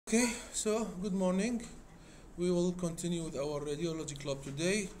Okay, so good morning. We will continue with our radiology club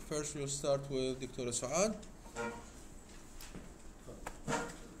today. First, we'll start with Dr. Saad.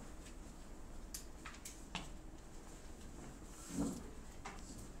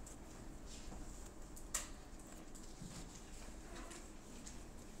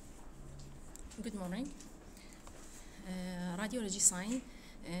 Good morning. Radiology sign,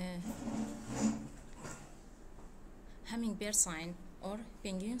 hummingbird sign or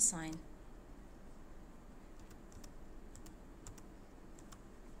penguin sign.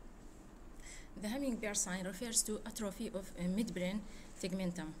 The hummingbird sign refers to atrophy of midbrain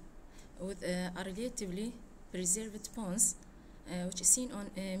tegmentum with a relatively preserved pons, which is seen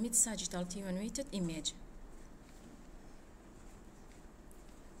on a mid-sagittal T1-weighted image.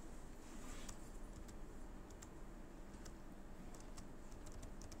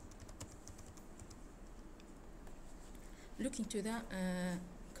 Looking to the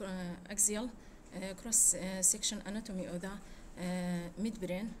axial cross-section anatomy of the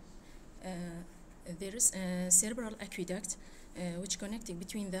midbrain, there is a cerebral aqueduct which connects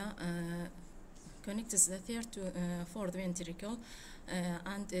between the connects the third to fourth ventricle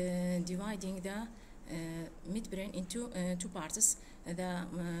and dividing the midbrain into two parts. The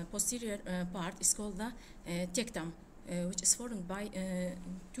posterior part is called the tectum, which is formed by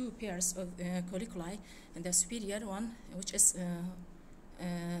two pairs of colliculi, and the superior one, which is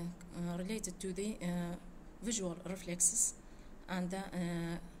related to the visual reflexes, and the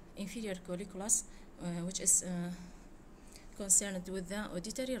inferior colliculus, which is concerned with the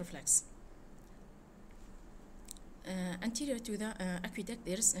auditory reflex. Anterior to the aqueduct,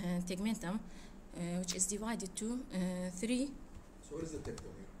 there is tegmentum, which is divided to three. So what is the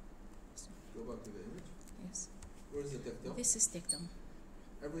tectum here? Go back to the image. Yes. Where is the tectum? This is tectum.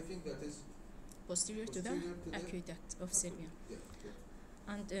 Everything that is Posterior to the aqueduct of Servian. Yeah.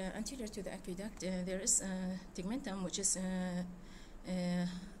 And anterior to the aqueduct, there is tegmentum, which is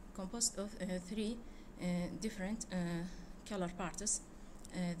composed of three different color parts.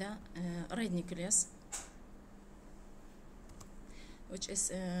 The red nucleus, which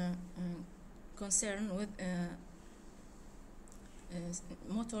is concerned with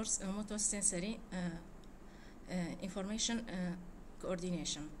motor sensory information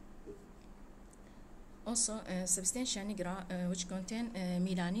coordination. Also, substantia nigra, which contain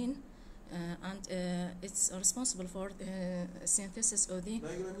melanin, and it's responsible for the synthesis of the.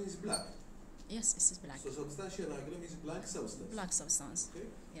 Nigra means black. Yes, this is black. So substantia nigra means black substance. Black substance. Okay.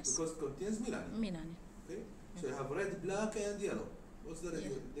 Yes. Because it contains melanin. Melanin. Okay. So you have red, black, and yellow. What's the red,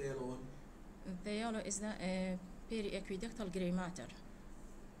 the yellow one? The yellow is the periaqueductal gray matter,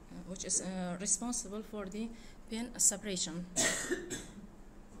 which is responsible for the pin separation.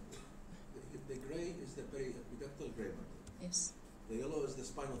 The gray is the periaqueductal gray matter. Yes. The yellow is the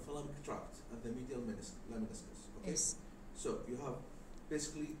spinal thalamic tract and the medial lemniscus. Okay. Yes. So you have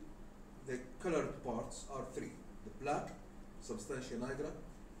basically the colored parts are three: the black, substantia nigra,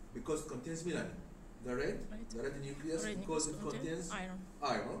 because it contains melanin; the red, the red nucleus, because it contains iron,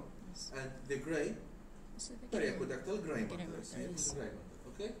 Yes. and the gray, So the periaqueductal gray Gray matter. matter, See, it's yes. gray matter.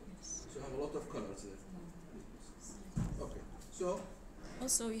 Okay. Yes. So you have a lot of colors there. Okay. So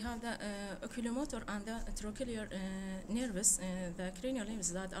Also, we have the oculomotor and the trochlear nerves, the cranial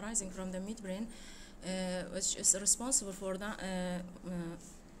nerves that arising from the midbrain, which is responsible for the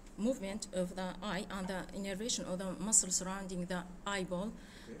movement of the eye and the innervation of the muscle surrounding the eyeball,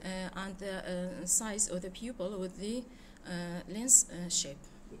 and the size of the pupil with the lens shape.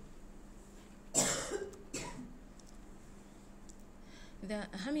 The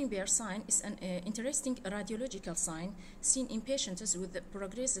hummingbird sign is an interesting radiological sign seen in patients with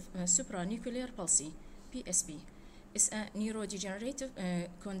progressive supranuclear palsy, PSP. It's a neurodegenerative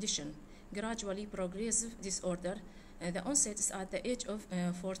condition, gradually progressive disorder. The onset is at the age of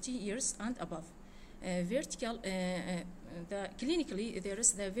 40 years and above. Clinically, there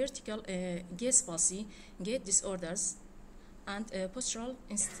is the vertical gaze palsy, gait disorders, and postural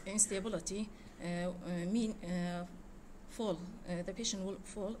instability, mean fall. The patient will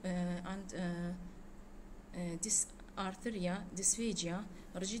fall, and dysarthria, dysphagia,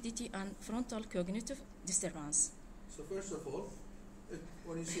 rigidity, and frontal cognitive disturbance. So first of all,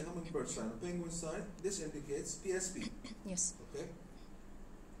 when you see hummingbird sign, penguin sign, this indicates PSP. Yes. Okay.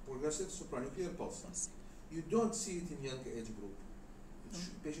 Progressive supranuclear pulse. Yes. You don't see it in young age group.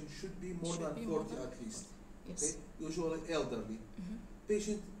 Patient should be more than 40 at least. Yes. Okay. Usually elderly.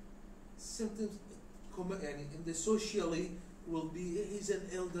 Patient symptoms in the socially will be he's an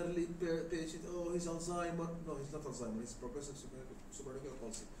elderly patient. Oh, he's Alzheimer. No, he's not Alzheimer. He's progressive supranuclear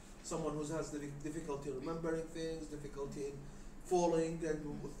palsy. Someone who has the difficulty remembering things, difficulty in falling and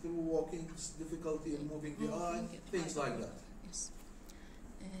through walking, difficulty in moving the eye, things like that. Yes.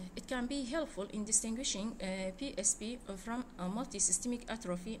 It can be helpful in distinguishing PSP from multisystemic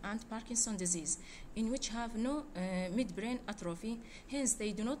atrophy and Parkinson's disease, in which have no midbrain atrophy, hence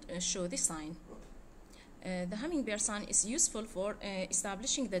they do not show the sign. The hummingbird sign is useful for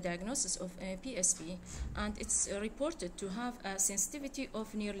establishing the diagnosis of PSP, and it's reported to have a sensitivity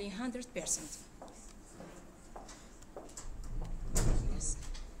of nearly 100%. Yes.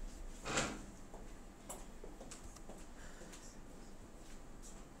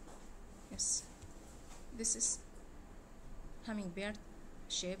 Yes. This is hummingbird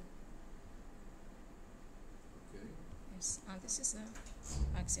shape. Okay. Yes, and this is the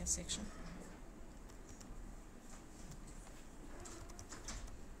axial section.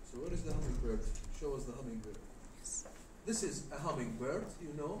 So where is the hummingbird? Show us the hummingbird. Yes. This is a hummingbird,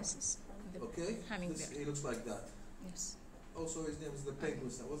 you know. This is the Okay. hummingbird. He looks like that. Yes. Also, his name is the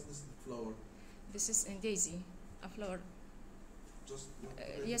penguin. What's this flower? This is a daisy, a flower. Just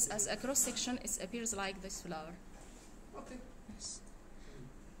Yes, as a cross section, it appears like this flower. okay. Yes.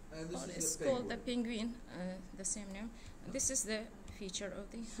 And this is It's the called the penguin. penguin, the same name. And this is the feature of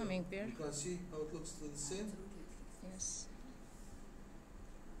the hummingbird. You can see how it looks the same. Yes.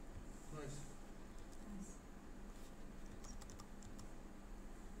 Nice.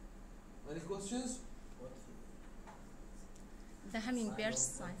 Any questions? The hummingbird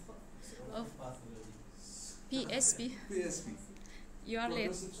sign of PSP. PSP. You are late.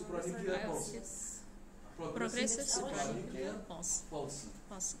 Progressive supranuclear palsy. Yes. Progressive supranuclear palsy. palsy.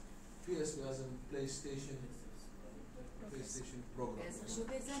 Palsy. PSP as in PlayStation program. شو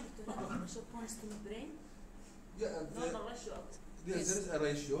بيزن شو points to the brain? Yeah, and Normal ratio. yes, there is a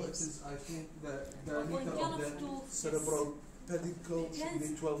ratio. It is, I think, the diameter of the cerebral pedicle should be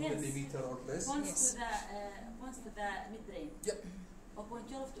 12 millimeter or less. Points Yes. to the midbrain. Yep.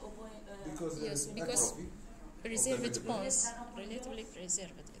 0.12 to 0. Because there Yes, is because atrophy. Reserved midbrain. pons, relatively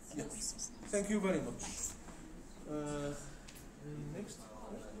preserved. Yes. Thank you very much. Next.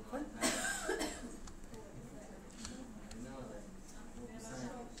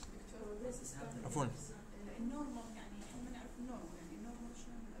 عفوا. النورمال يعني احنا بنعرف النورمال يعني النورمال شو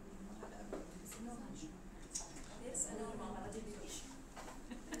هذا قبل بس النورمال شو؟ يس النورمال radiology.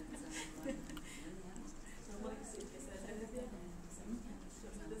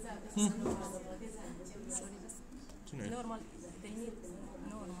 Normal, they need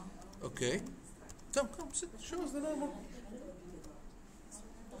normal. Okay. Come, sit. Show us the normal.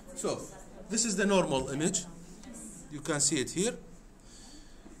 So, this is the normal image. You can see it here.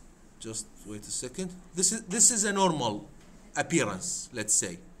 Just wait a second. This is a normal appearance, let's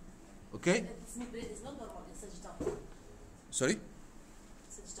say. Okay? This midbrain is not normal in sagittal. Sorry?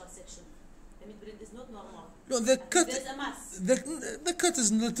 Sagittal section. The midbrain is not normal. No, the cut. There's a mass. The cut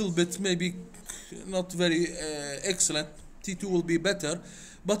is a little bit maybe not very excellent. T2 will be better.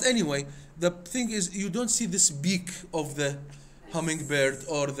 But anyway, the thing is you don't see this beak of the hummingbird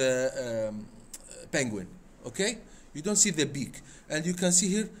or the penguin. Okay? You don't see the beak. And you can see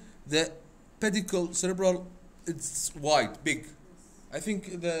here the pedicle cerebral, it's wide, big. I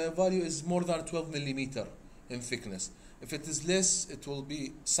think the value is more than 12 millimeter in thickness. If it is less, it will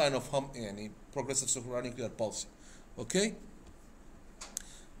be sign of progressive supranuclear palsy. Okay?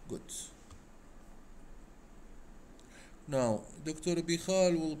 Good. Now, Dr.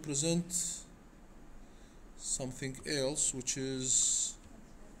 Bikhal will present something else, which is,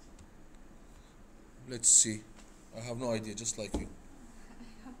 let's see. I have no idea, just like you.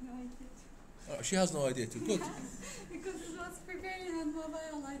 I have no idea. She has no idea too. Good. Because it was preparing on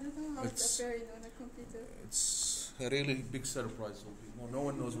mobile, I don't know how it's preparing on a computer. It's a really big surprise. No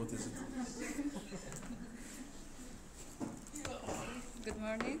one knows what is it. Good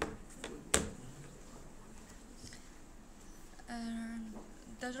morning.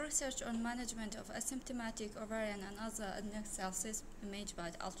 The research on management of asymptomatic ovarian and other adnexal cysts imaged by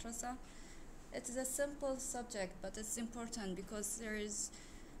ultrasound. It is a simple subject, but it's important because there is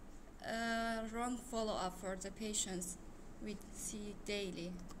a wrong follow-up for the patients we see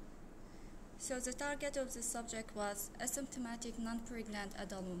daily. So the target of the subject was asymptomatic non-pregnant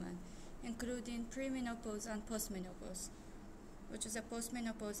adult women, including premenopause and postmenopause, which is a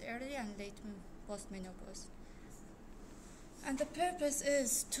postmenopause early and late postmenopause. And the purpose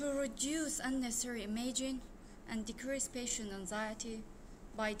is to reduce unnecessary imaging and decrease patient anxiety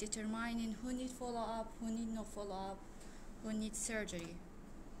by determining who need follow-up, who need no follow-up, who need surgery.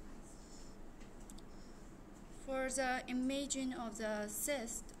 For the imaging of the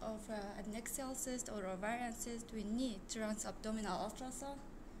cyst, of adnexal cyst or ovarian cyst, we need transabdominal ultrasound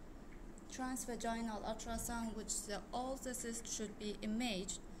transvaginal ultrasound, which all the cysts should be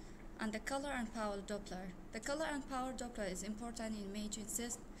imaged, and the color and power Doppler. The color and power Doppler is important in imaging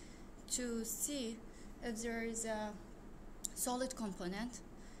cysts to see if there is a solid component,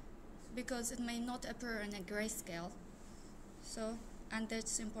 because it may not appear in a grayscale. So, and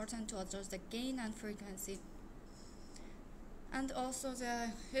that's important to adjust the gain and frequency. And also the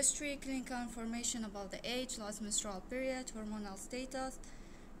history, clinical information about the age, last menstrual period, hormonal status,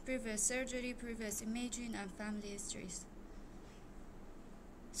 previous surgery, previous imaging, and family histories.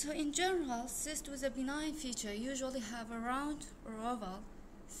 So in general, cysts with a benign feature usually have a round or oval,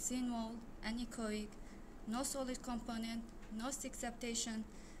 thin wall, anechoic, no solid component, no cyst septation,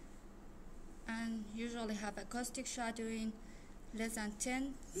 and usually have acoustic shadowing less than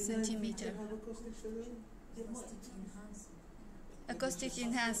 10 centimeter. Acoustic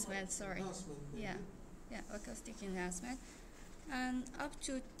enhancement, sorry. Yeah, acoustic enhancement. And up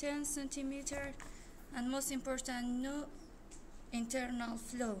to 10 centimeter, and most important, no internal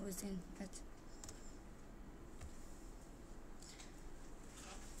flow within it.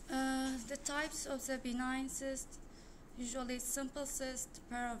 The types of the benign cyst, usually simple cyst,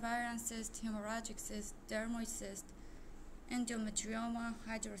 para-ovarian cyst, hemorrhagic cyst, dermoid cyst, endometrioma,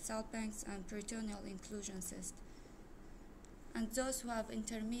 hydrosalpinx, and peritoneal inclusion cyst. And those who have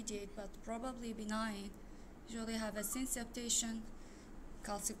intermediate but probably benign usually have a thin septation,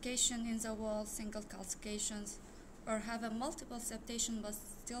 calcification in the wall, single calcifications, or have a multiple septation but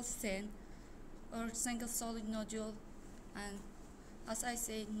still thin, or single solid nodule, and as I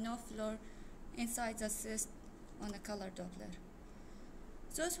say, no floor inside the cyst on a color Doppler.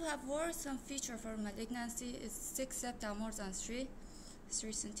 Those who have worrisome feature for malignancy is 6 septa more than 3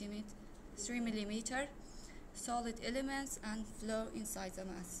 millimeter, solid elements, and flow inside the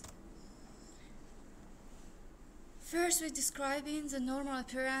mass. First, we're describing the normal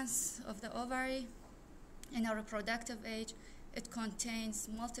appearance of the ovary in a reproductive age. It contains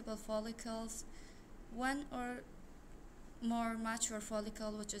multiple follicles, one or more mature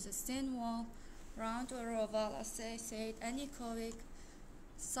follicle, which is a thin wall, round or oval, as I said, anechoic,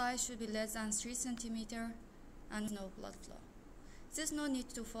 size should be less than 3 centimeter, and no blood flow. There's no need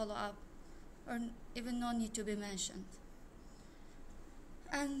to follow up, or even no need to be mentioned.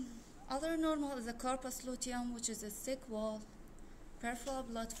 And other normal is the corpus luteum, which is a thick wall, peripheral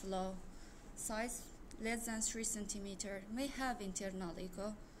blood flow, size less than 3 centimeter, may have internal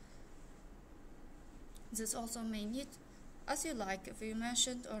echo. This also may need, as you like, if you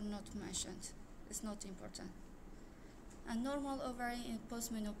mentioned or not mentioned. It's not important. And normal ovary in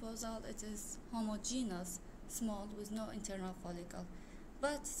postmenopausal, it is homogeneous, small, with no internal follicle,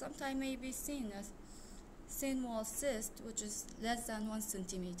 but sometimes may be seen as thin wall cyst, which is less than 1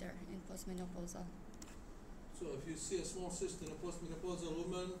 centimeter in postmenopausal. So if you see a small cyst in a postmenopausal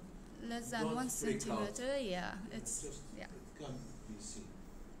woman, less than 1 centimeter, yeah, it can be seen.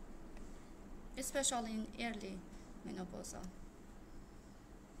 Especially in early menopausal.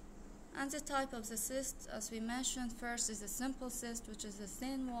 And the type of the cyst, as we mentioned, first is a simple cyst, which is the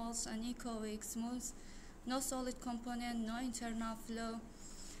thin walls, anechoic, smooth, no solid component, no internal flow.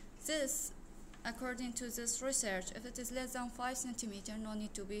 This, according to this research, if it is less than 5 centimeter, no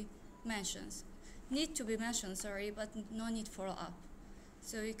need to be mentioned. Need to be mentioned, sorry, but no need follow up.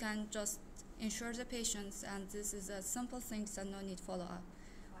 So you can just ensure the patients, and this is a simple thing, so no need follow up.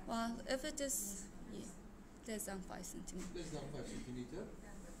 Well, if it is less than 5 centimeter. Less than 5 centimeter.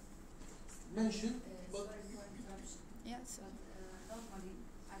 Mentioned, but yeah, so normally,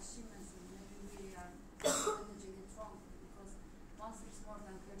 as she mentioned, maybe we are managing it wrong, because once it's more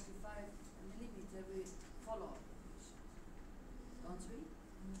than 35 millimeter, we follow up, don't we?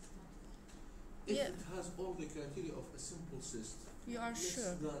 if Yeah. it has all the criteria of a simple cyst, you are less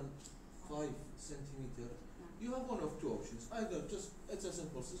sure. than 5 centimeter, you have one of two options. Either just it's a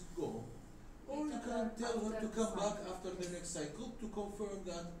simple cyst, go home, or you can tell her to come back after the next cycle to confirm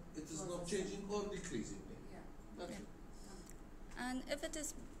that it is not changing or decreasing. Yeah. That's Yeah. it. And if it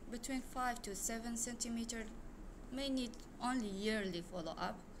is between 5 to 7 centimeter, may need only yearly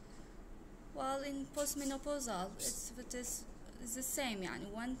follow-up. While in postmenopausal, it is the same, yani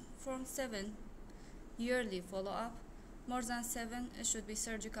 1 from 7 yearly follow-up. More than 7, it should be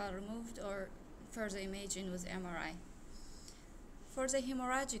surgical removed or further imaging with MRI. For the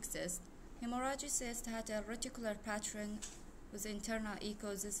hemorrhagic cyst had a reticular pattern with internal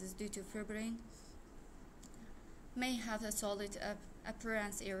echo. This is due to fibrin. May have a solid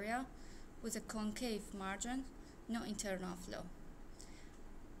appearance area with a concave margin, no internal flow.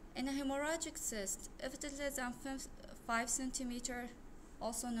 In a hemorrhagic cyst, if it is less than 5 centimeter,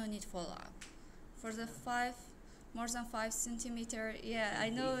 also no need follow-up. For the 5 more than 5 centimeter. Yeah, I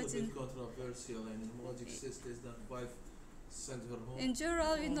know it's a bit controversial, and hemorrhagic cyst is than 5 centimeter. In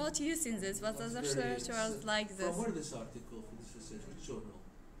general, we're not using this, but other research was like this. From where this article for this research? Which journal?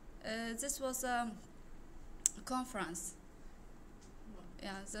 This was a conference.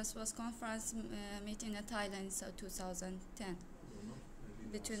 Yeah, this was conference meeting in Thailand, so 2010.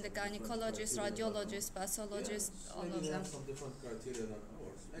 Between the gynecologists, radiologists, pathologists, all of them. Some different criteria than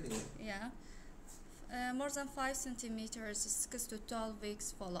ours. Anyway. Yeah. More than 5 centimeters, 6 to 12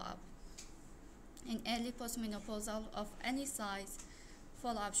 weeks follow-up. In early postmenopausal of any size,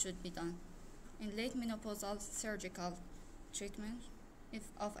 follow-up should be done. In late menopausal, surgical treatment if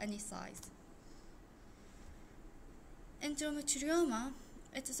of any size. Endometrioma,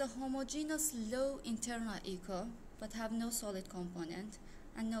 it is a homogeneous low internal echo but have no solid component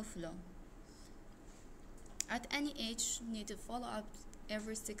and no flow. At any age, need to follow up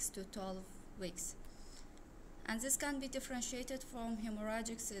every 6 to 12 weeks. And this can be differentiated from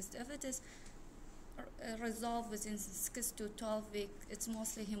hemorrhagic cyst. If it is resolved within 6 to 12 weeks, it's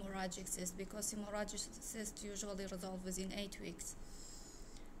mostly hemorrhagic cyst because hemorrhagic cyst usually resolve within 8 weeks.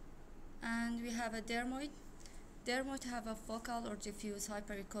 And we have a dermoid. Dermoid have a focal or diffuse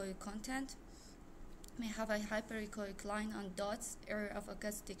hyperechoic content, may have a hyperechoic line and dots, area of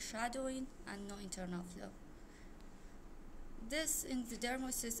acoustic shadowing, and no internal flow. This in the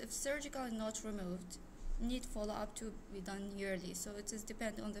dermoid cyst, if surgical is not removed, need follow-up to be done yearly, so it is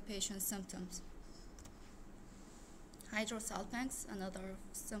depend on the patient's symptoms. Hydrosalpinx, another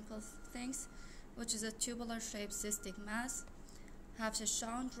simple things, which is a tubular shaped cystic mass, have a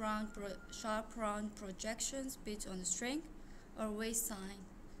sharp round projections built on a string or waist sign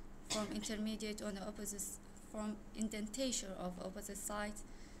from intermediate on the opposite, from indentation of opposite sides.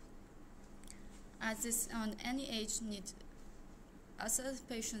 As this on any age need assess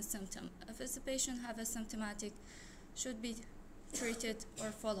patient symptom. If the patient have a symptomatic, should be treated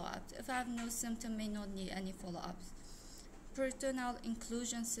or follow up. If I have no symptom, may not need any follow-ups. Peritoneal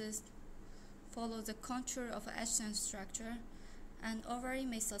inclusion cyst follow the contour of a H-cell structure, and ovary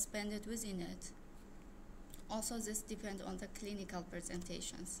may suspended within it. Also, this depends on the clinical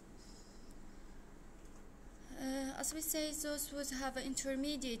presentations. As we say, those who have an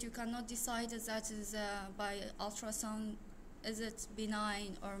intermediate, you cannot decide that is by ultrasound, is it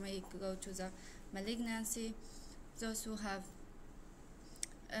benign or may go to the malignancy. Those who have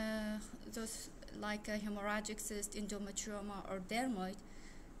those like a hemorrhagic cyst, endometrioma, or dermoid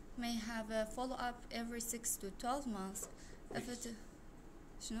may have a follow-up every 6 to 12 months. If it,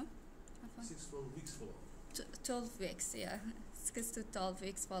 12 weeks follow-up. 12 weeks, yeah, 6 to 12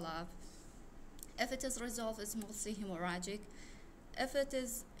 weeks follow-up. If it is resolved, it's mostly hemorrhagic. If it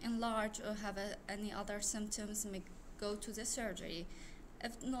is enlarged or have any other symptoms, may go to the surgery.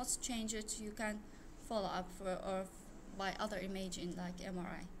 If not change it, you can follow up or by other imaging like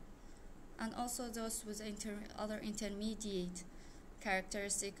MRI. And also those with other intermediate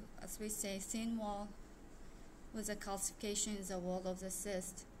characteristic, as we say, thin wall with a calcification in the wall of the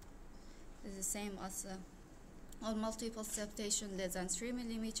cyst is the same as or multiple septation less than 3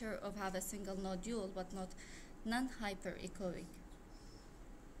 millimeter or have a single nodule but not non-hyperechoic.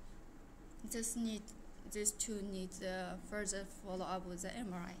 These two need further follow-up with the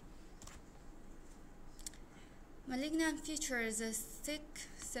MRI. Malignant feature is a thick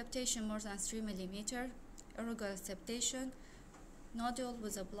septation more than 3 millimeter, irregular septation, nodule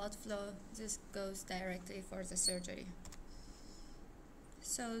with a blood flow. This goes directly for the surgery.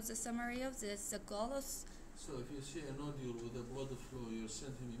 So the summary of this, the goal is. So if you see a nodule with a blood flow, you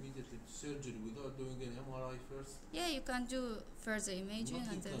send him immediately to surgery without doing an MRI first? Yeah, you can do further imaging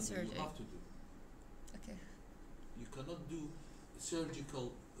and then surgery. You have to do. Okay. You cannot do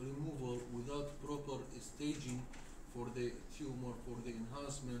surgical removal without proper staging for the tumor, for the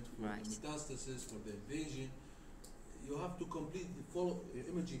enhancement, for right. the metastasis, for the invasion. You have to completely follow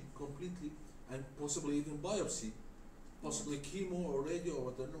imaging completely, and possibly even biopsy, possibly chemo or radio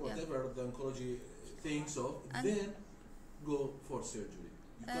or whatever the oncology thinks of, and then go for surgery.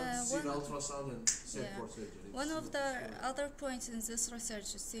 You can't see the ultrasound and send for surgery. One of the other points in this research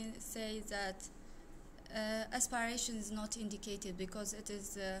say that aspiration is not indicated because it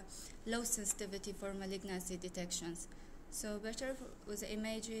is low sensitivity for malignancy detections. So better with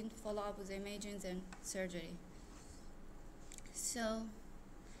imaging, follow up with imaging than surgery. So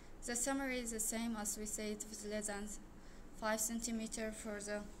the summary is the same as we said, with less than 5 centimeter for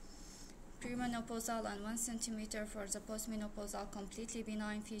the premenopausal and 1 centimeter for the postmenopausal, completely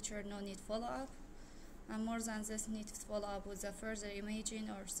benign feature, no need follow-up, and more than this need follow-up with the further imaging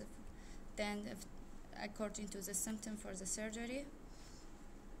or then according to the symptom for the surgery.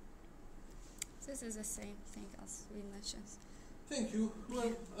 This is the same thing as we mentioned. Thank you.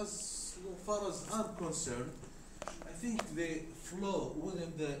 Well, as far as I'm concerned, I think the flow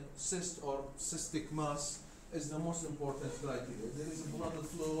within the cyst or cystic mass is the most important criteria. If there is a blood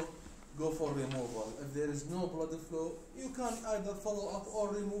flow, go for removal. If there is no blood flow, you can either follow up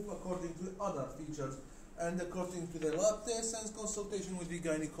or remove according to other features and according to the lab tests and consultation with the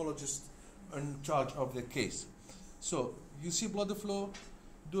gynecologist in charge of the case. So, you see blood flow,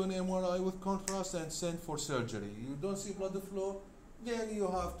 do an MRI with contrast and send for surgery. You don't see blood flow, then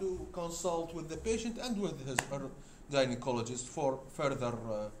you have to consult with the patient and with his gynecologist for further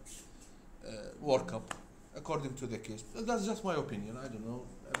workup according to the case. That's just my opinion. I don't know.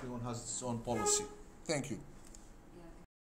 Everyone has its own policy. Thank you.